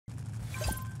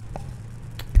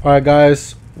Alright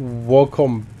guys,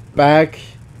 welcome back,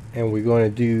 and we're going to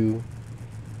do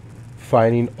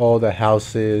finding all the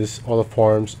houses, all the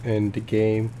farms in the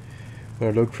game.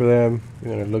 We're going to look for them,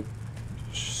 we're going to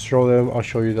show them, I'll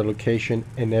show you the location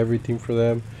and everything for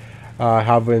them. I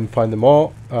haven't found them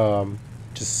all,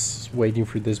 just waiting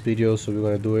for this video, so we're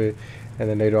going to do it, and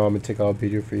then later on I'm going to take out a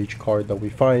video for each car that we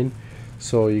find,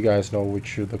 so you guys know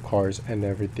which are the cars and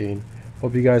everything.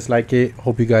 Hope you guys like it,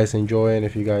 hope you guys enjoy, and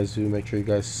if you guys do, make sure you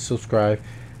guys subscribe,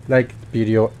 like the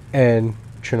video, and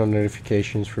turn on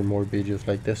notifications for more videos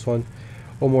like this one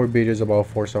or more videos about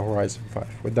Forza Horizon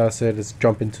 5. With that said, let's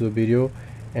jump into the video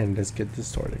and let's get this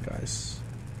started, guys.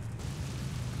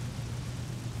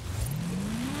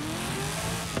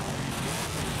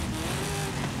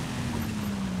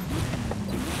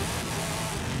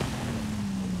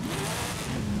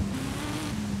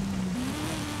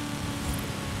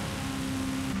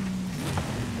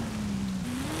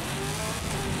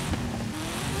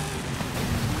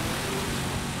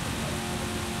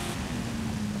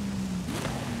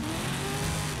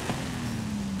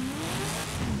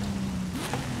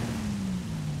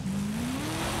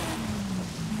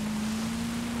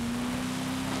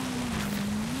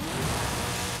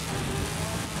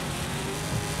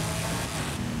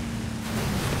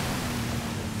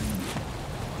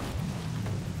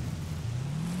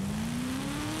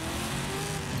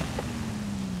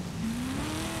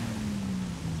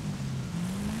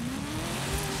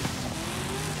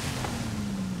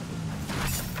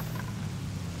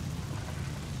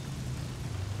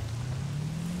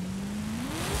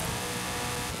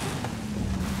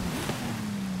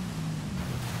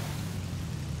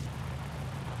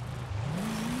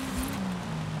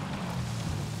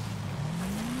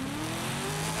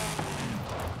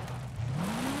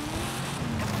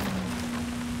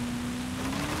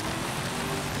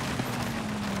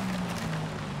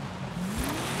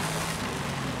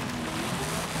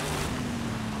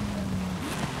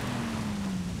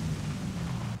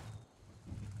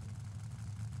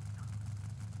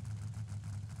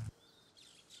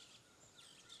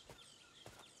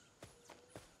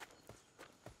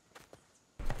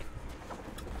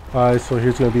 Alright, so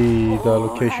here's gonna be the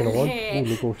location of one. Ooh,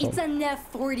 look what we it's found. an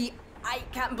F40. I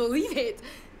can't believe it.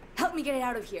 Help me get it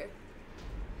out of here.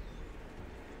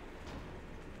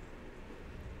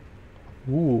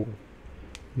 Ooh,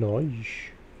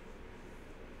 nice.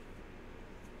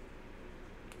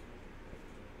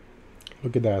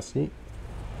 Look at that, see?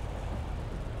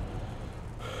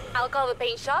 I'll call the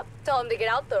paint shop. Tell them to get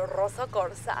out the Rosa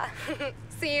Corsa.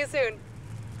 See you soon.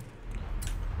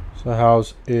 So the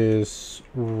house is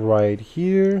right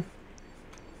here,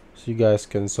 so you guys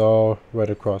can saw right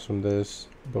across from this.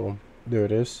 Boom, there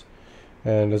it is.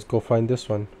 And let's go find this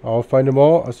one. I'll find them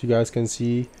all. As you guys can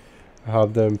see, I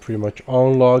have them pretty much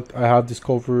unlocked. I have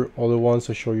discovered other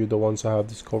ones. I show you the ones I have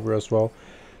discovered as well,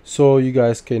 so you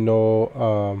guys can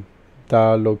know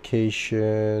that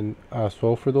location as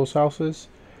well for those houses.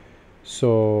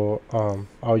 So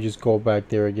I'll just go back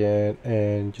there again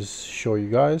and just show you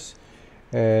guys.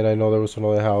 And I know there was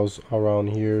another house around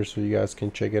here, so you guys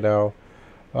can check it out.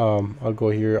 I'll go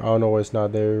here. I don't know why it's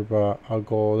not there, but I'll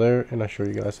go there and I'll show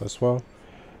you guys as well.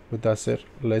 With that said,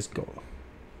 let's go.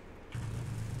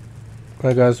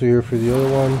 Alright guys, we're here for the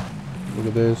other one. Look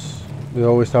at this. They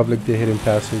always have like the hidden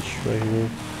passage right here,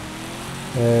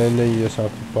 and then you just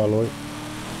have to follow it.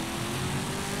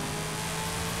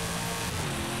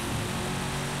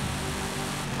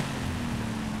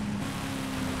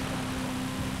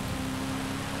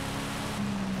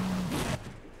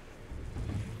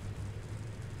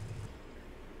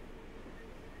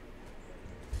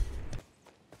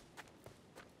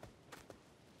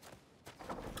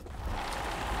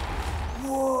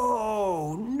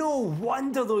 Whoa! No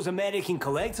wonder those American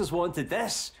collectors wanted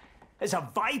this. It's a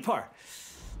Viper.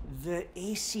 The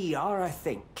ACR, I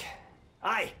think.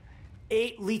 Aye,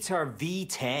 8-litre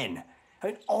V10.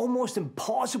 And almost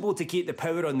impossible to keep the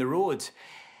power on the road.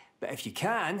 But if you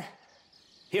can...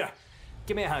 Here,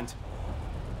 give me a hand.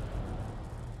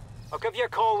 I'll give you a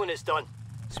call when it's done.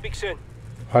 Speak soon.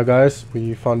 Alright guys,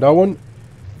 we found that one.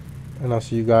 And I'll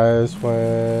see you guys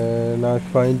when I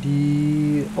find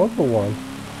the other one.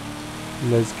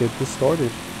 Let's get this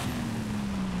started.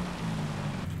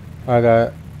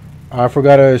 I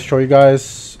forgot to show you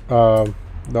guys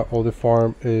the older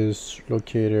farm is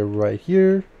located right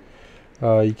here.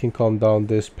 You can come down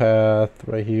this path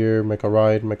right here, make a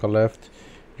right, make a left.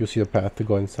 You'll see the path to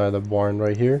go inside the barn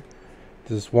right here.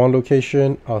 This is one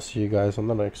location. I'll see you guys on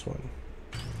the next one.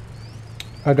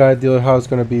 I got the other house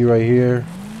gonna be right here.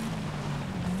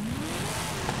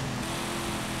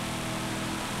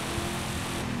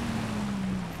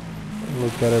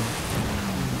 look at it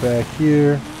back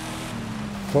here.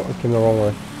 Oh, I came the wrong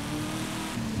way.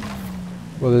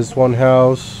 Well, there's one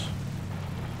house.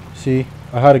 See,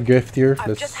 I had a gift here. I've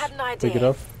Let's just had an pick it idea.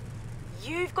 up.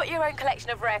 You've got your own collection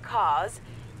of rare cars,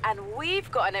 and we've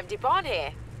got an empty barn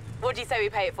here. What do you say we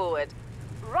pay it forward?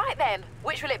 Right then,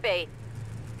 which will it be?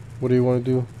 What do you want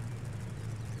to do?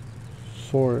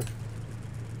 Sword.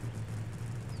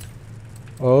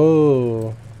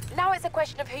 Oh. Now it's a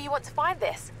question of who you want to find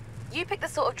this. You pick the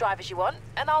sort of drivers you want,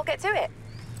 and I'll get to it.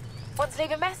 Want to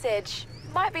leave a message?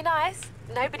 Might be nice.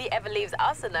 Nobody ever leaves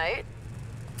us a note.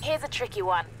 Here's a tricky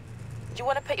one. Do you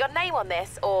want to put your name on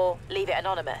this, or leave it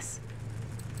anonymous?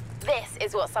 This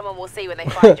is what someone will see when they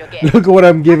find your gift. Look at what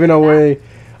I'm giving away.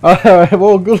 Alright,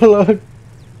 well, good luck.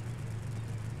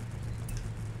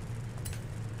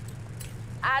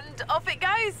 And off it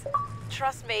goes.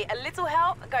 Trust me, a little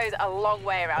help goes a long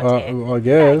way around here. I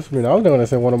guess. I mean, I was gonna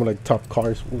say one of my like top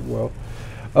cars. Well,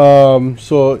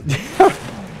 so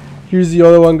here's the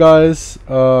other one, guys.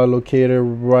 Located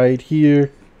right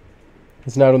here.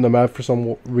 It's not on the map for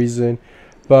some reason,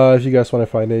 but if you guys want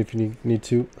to find it, if you need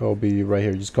to, it'll be right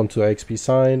here. Just come to XP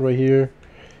sign right here,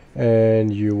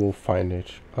 and you will find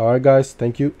it. All right, guys.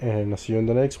 Thank you, and I'll see you in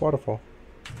the next waterfall.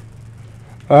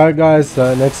 All right, guys.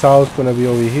 Next house gonna be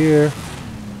over here.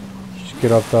 Just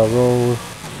get up that road.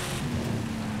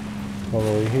 All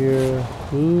over here.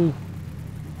 Ooh.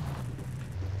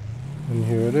 And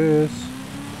here it is.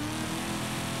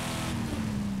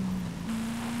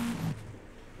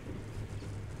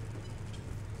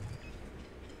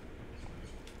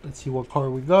 Let's see what car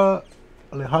we got.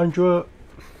 Alejandra.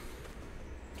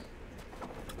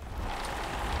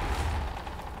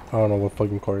 I don't know what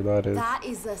fucking car that is. That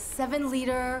is a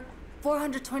 7-liter,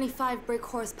 425 brake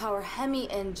horsepower Hemi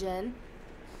engine,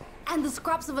 and the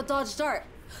scraps of a Dodge Dart.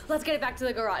 Let's get it back to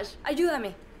the garage.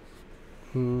 Ayúdame.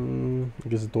 I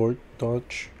guess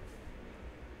Dodge.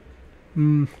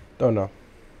 Don't know.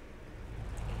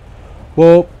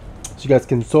 Well, so you guys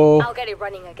can saw. I'll get it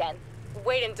running again.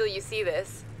 Wait until you see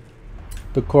this.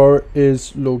 The car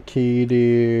is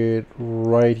located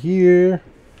right here.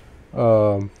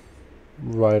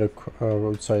 Right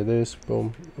outside this.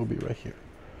 Boom. It'll be right here.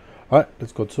 Alright,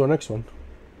 let's go to our next one.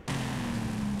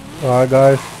 Alright,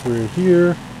 guys, we're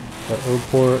here at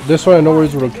airport. This one I know where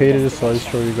it's located, so I'll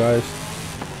show you guys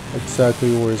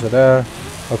exactly where is it at.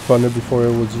 I found it before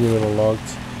it was even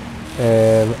unlocked,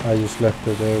 and I just left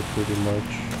it there pretty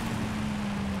much.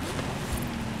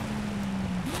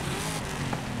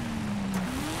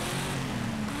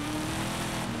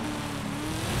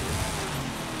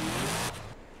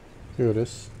 Here it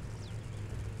is.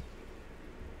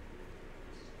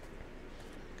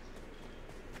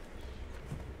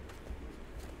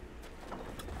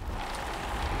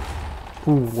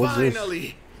 Ooh, what's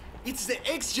Finally! It's the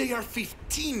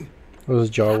XJR-15. this? This is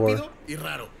Jaguar. Rápido y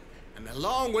raro, and a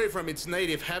long way from its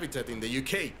native habitat in the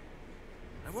UK.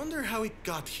 I wonder how it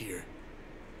got here.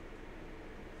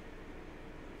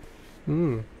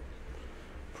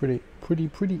 Pretty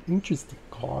interesting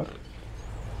car.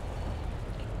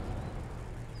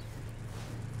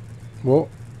 Well,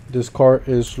 this car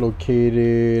is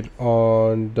located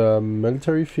on the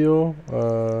military field,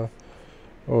 or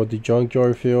the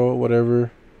junkyard field,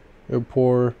 whatever.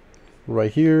 Airport,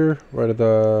 right here, right at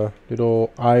the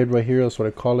little eye right here. That's what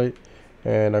I call it.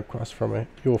 And across from it,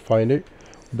 you will find it.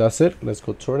 That's it. Let's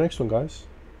go to our next one, guys.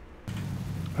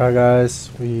 Alright,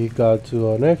 guys, we got to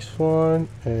our next one,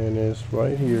 and it's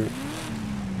right here.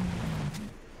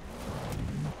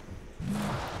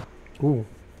 Ooh.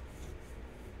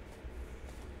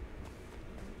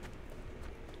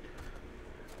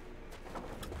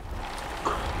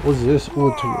 What's this?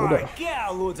 Oh, Toyota. Get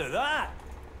a load of that.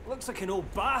 Looks like an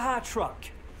old Baja truck.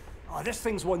 Oh, this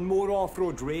thing's won more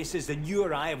off-road races than you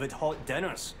or I have had hot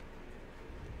dinners.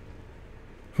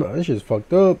 Nah, this shit's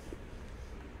fucked up.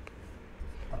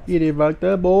 Get it fucked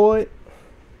up, boy.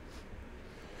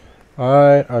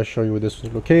 Alright, I'll show you where this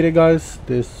one's located, guys.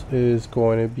 This is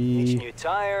going to be New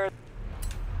tire.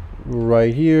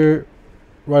 right here,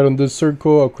 right on this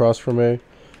circle across from it,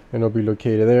 and it'll be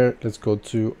located there. Let's go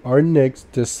to our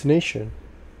next destination.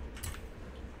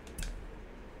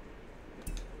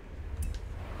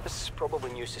 This is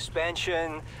probably new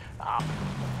suspension.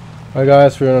 Alright,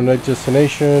 guys, we're on our next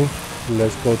destination.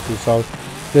 Let's go to south.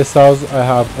 This house I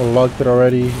have unlocked it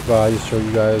already, but I just show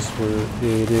you guys where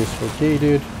it is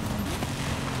located.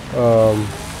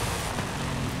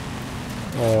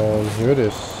 And here it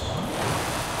is.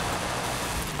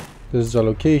 This is the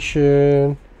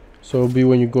location. So it'll be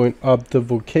when you're going up the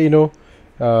volcano.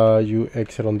 You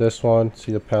exit on this one.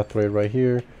 See the pathway right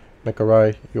here. Make a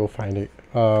right, you'll find it.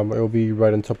 It'll be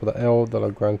right on top of the L, the La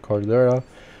Gran Caldera.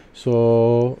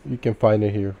 So you can find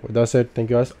it here. With that said, thank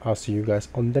you guys. I'll see you guys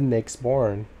on the next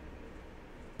barn.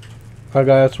 Alright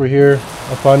guys, we're here.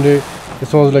 I found it.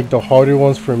 This one's like the harder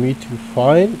ones for me to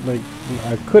find. Like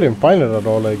I couldn't find it at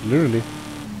all, like literally.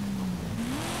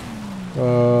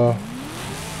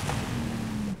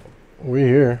 We're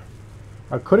here.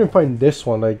 I couldn't find this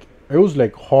one. Like it was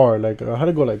like hard. Like I had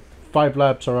to go like 5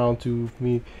 laps around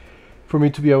for me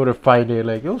to be able to find it.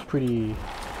 Like it was pretty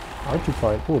hard to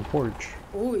find. Oh, porch.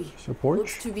 Uy, It's a porch.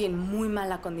 looks to be in muy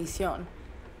mala condición.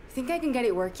 Think I can get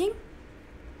it working?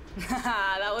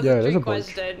 That was Yeah, a it is trick a porch.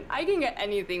 question. I can get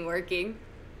anything working.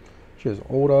 Shit's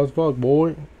old as fuck,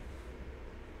 boy.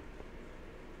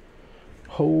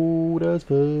 Old as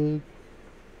fuck.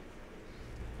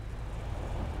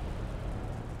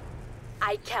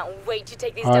 I can't wait to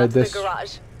take these Alright, down to the this-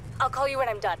 garage. I'll call you when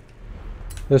I'm done.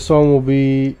 This one will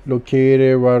be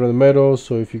located right in the middle.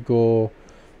 So if you go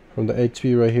from the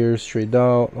XP right here straight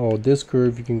down, oh this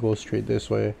curve, you can go straight this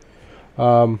way.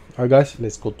 Alright guys,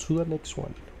 let's go to the next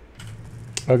one.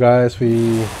 Alright guys,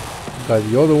 we got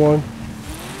the other one.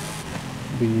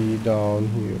 Be down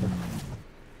here.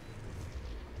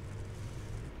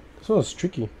 This one's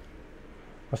tricky.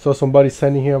 I saw somebody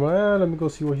standing here. I'm like, let me go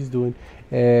see what he's doing,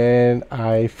 and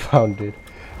I found it.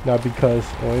 Not because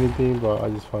or anything, but I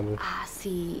just found it. Ah,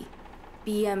 see.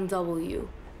 BMW.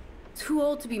 Too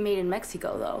old to be made in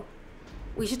Mexico, though.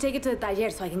 We should take it to the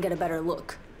taller so I can get a better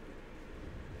look.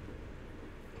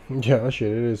 Yeah,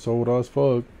 shit, it is old as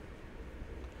fuck.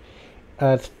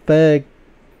 As fuck.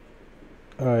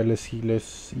 Alright, let's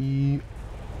see.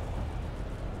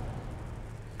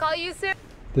 Call you soon.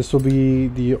 This will be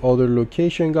the other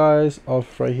location, guys.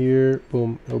 Off right here.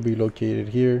 Boom. It'll be located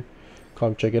here.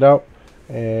 Come check it out.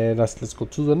 And let's go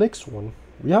to the next one.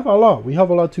 We have a lot. We have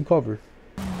a lot to cover.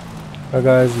 Alright,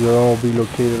 guys. The other one will be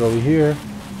located over here.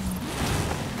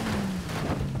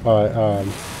 Alright.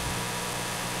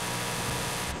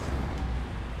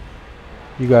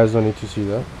 You guys don't need to see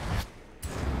that.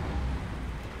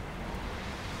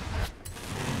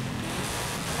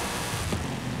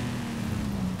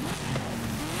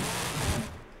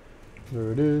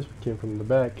 There it is. We came from the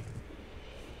back.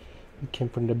 We came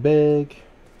from the back.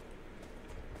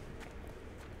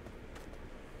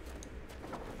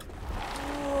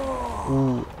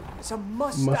 Ooh, It's a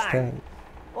Mustang. Mustang.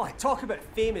 Oh, talk about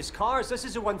famous cars. This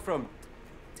is the one from...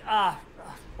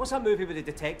 what's that movie with the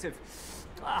detective?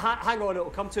 Hang on, it'll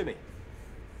come to me.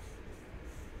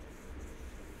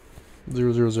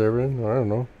 007? I don't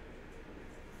know.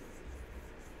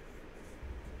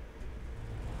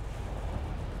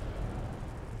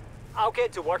 I'll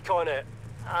get to work on it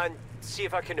and see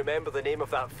if I can remember the name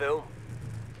of that film.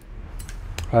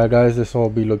 Alright guys, this one will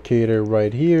be located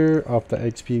right here off the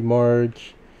XP mark,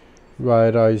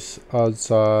 right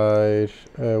outside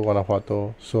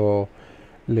Guanajuato. So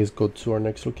let's go to our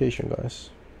next location,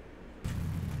 guys.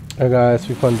 Alright guys,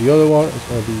 we found the other one. It's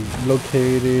going to be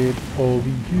located over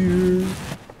here.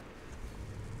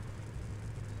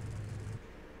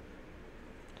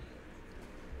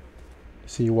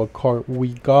 See what car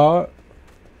we got.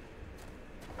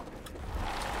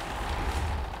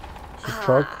 It's a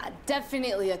truck. Ah,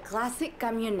 definitely a classic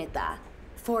camioneta.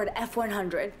 Ford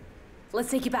F100. Let's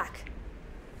take you back.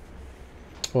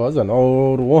 Oh, that's an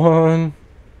old one.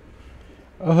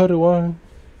 A hooded one.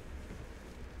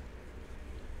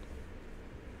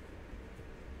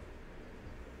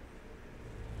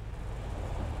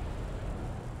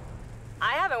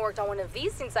 I haven't worked on one of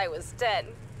these since I was 10.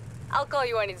 I'll call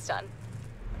you when it's done.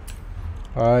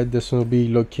 Alright, this one will be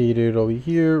located over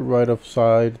here, right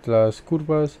outside Las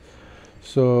Curvas.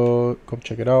 So come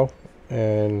check it out,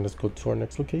 and let's go to our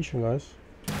next location, guys.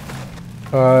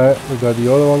 Alright, we got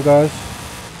the other one, guys.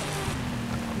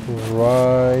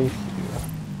 Right here.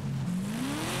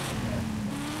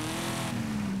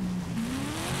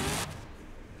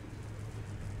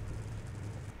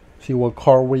 See what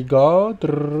car we got.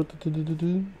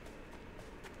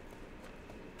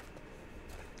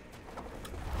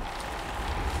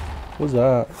 What's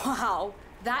that? Wow,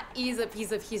 that is a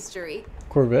piece of history.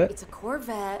 Corvette? It's a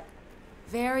Corvette.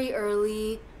 Very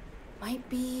early. Might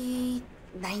be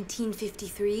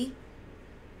 1953.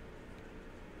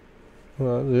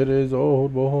 Well, it is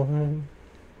old, boy.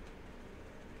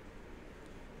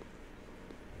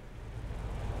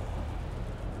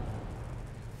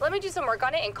 Let me do some work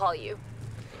on it and call you.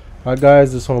 Alright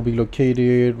guys, this one will be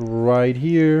located right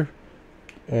here.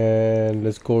 And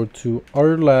let's go to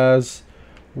our last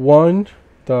one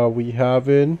that we have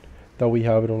it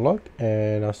unlocked,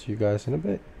 and I'll see you guys in a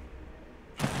bit.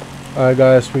 Alright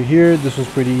guys, we're here. This was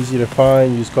pretty easy to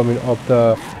find. Just coming up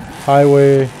the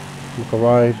highway, make a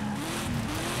right,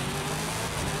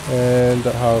 and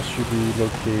the house should be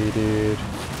located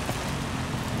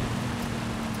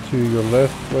to your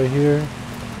left right here.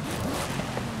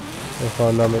 If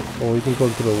I'm not, or you can go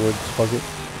to the woods, fuck it.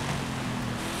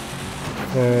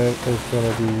 And it's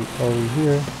gonna be over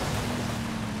here.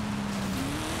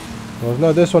 Well, it's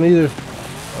not this one either.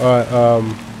 Alright,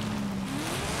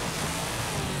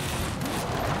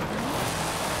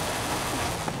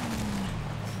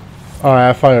 alright,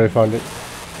 I finally found it.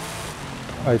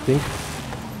 I think.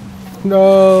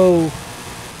 No!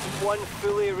 One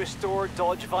fully restored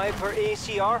Dodge Viper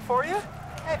ACR for you,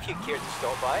 if you care to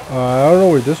stop by. I don't know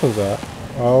where this one's at.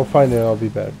 I'll find it. I'll be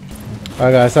back.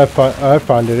 Alright, guys, I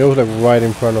found it. It was like right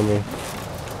in front of me.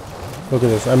 Look at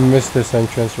this. I missed this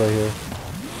entrance right here.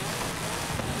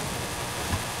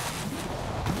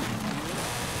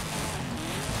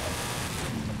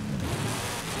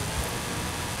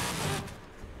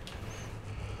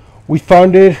 We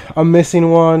found it. I'm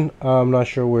missing one. I'm not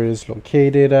sure where it's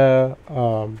located at.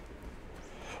 Well,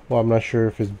 I'm not sure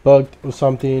if it's bugged or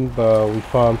something, but we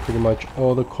found pretty much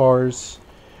all the cars,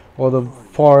 all the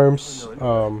farms.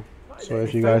 So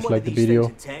if you guys like the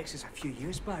video,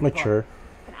 make sure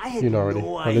you know already.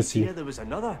 Well, let's see. There was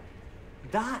another.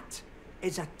 That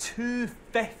is a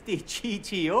 250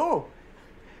 GTO.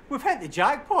 We've hit the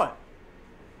jackpot.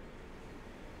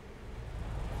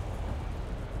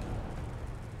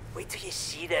 Wait till you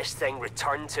see this thing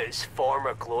return to its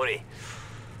former glory.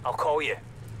 I'll call you.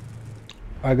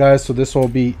 Alright guys, so this one will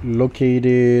be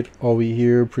located over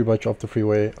here, pretty much off the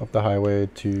freeway, off the highway,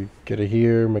 to get it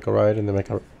here, make a right, and then make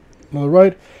another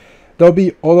right. That'll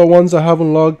be all the ones I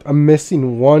haven't logged. I'm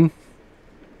missing one.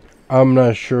 I'm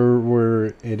not sure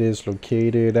where it is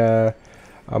located at.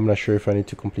 I'm not sure if I need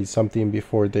to complete something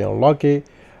before they unlock it.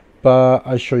 But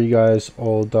I'll show you guys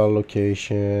all the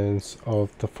locations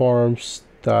of the farms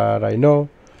that I know.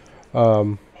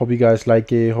 Hope you guys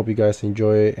like it, hope you guys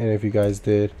enjoy it, and if you guys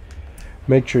did,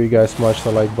 make sure you guys smash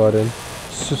the like button,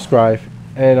 subscribe,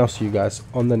 and I'll see you guys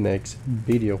on the next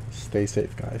video. Stay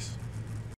safe, guys.